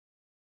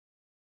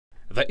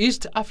The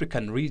East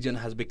African region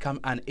has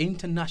become an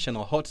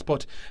international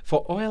hotspot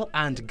for oil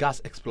and gas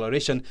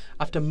exploration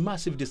after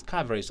massive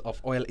discoveries of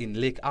oil in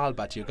Lake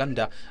Albert,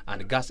 Uganda,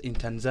 and gas in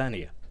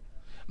Tanzania.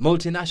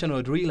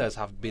 Multinational drillers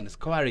have been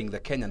scouring the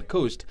Kenyan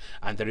coast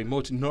and the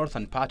remote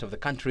northern part of the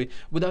country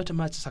without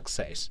much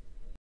success.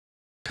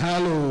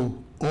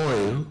 Tullow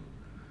Oil,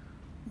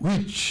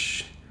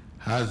 which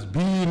has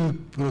been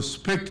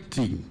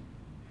prospecting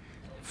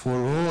for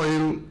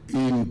oil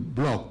in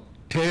Block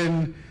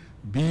 10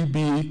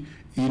 BB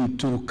in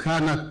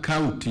Turkana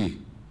County,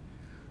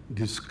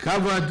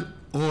 discovered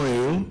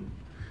oil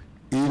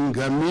in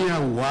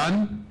Ngamia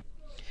 1.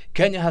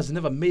 Kenya has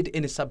never made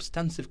any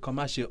substantive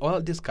commercial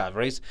oil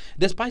discoveries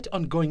despite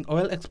ongoing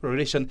oil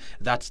exploration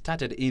that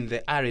started in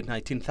the early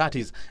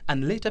 1930s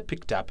and later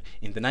picked up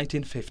in the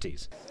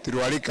 1950s.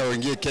 Tuliwalika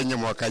wengie Kenya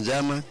mwaka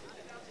jana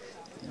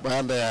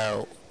baada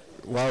ya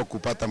wao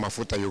kupata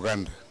mafuta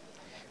Uganda.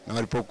 Na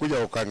walipokuja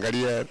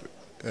wakaangalia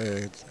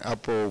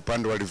hapo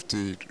upande wa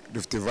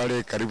Rift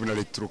Valley karibu na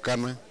Lake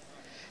Turkana,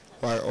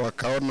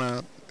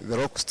 wakaona the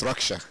rock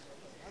structure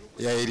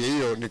ya area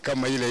hiyo ni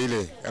kama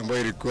ile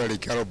ambayo ilikuwa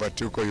Lake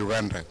Albert huko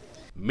Uganda.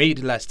 Mid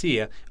last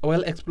year,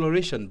 oil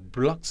exploration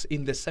blocks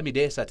in the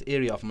semi-desert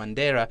area of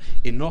Mandera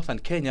in northern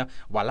Kenya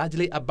were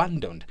largely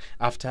abandoned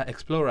after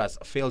explorers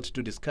failed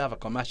to discover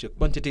commercial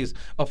quantities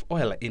of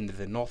oil in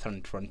the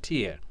northern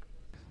frontier.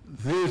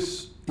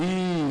 This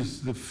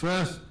is the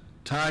first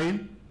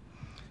time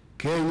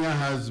Kenya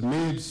has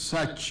made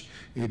such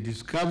a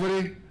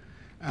discovery,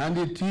 and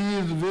it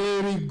is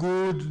very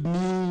good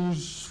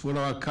news for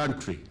our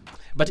country.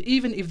 But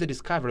even if the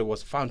discovery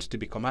was found to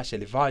be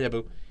commercially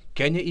viable,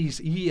 Kenya is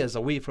years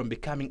away from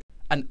becoming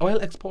an oil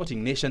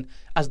exporting nation,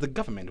 as the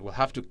government will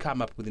have to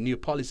come up with new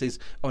policies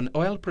on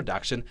oil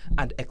production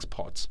and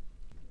exports.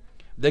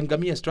 The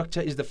Ngamia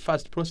structure is the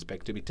first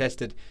prospect to be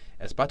tested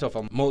as part of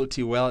a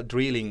multi-well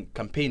drilling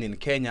campaign in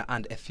Kenya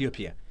and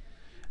Ethiopia.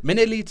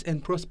 Many leads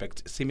and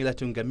prospects similar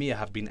to Ngamia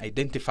have been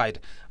identified,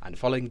 and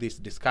following this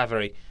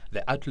discovery,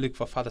 the outlook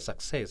for further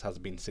success has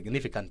been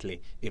significantly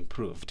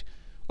improved.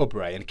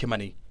 O'Brien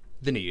Kimani,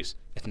 The News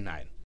at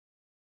 9.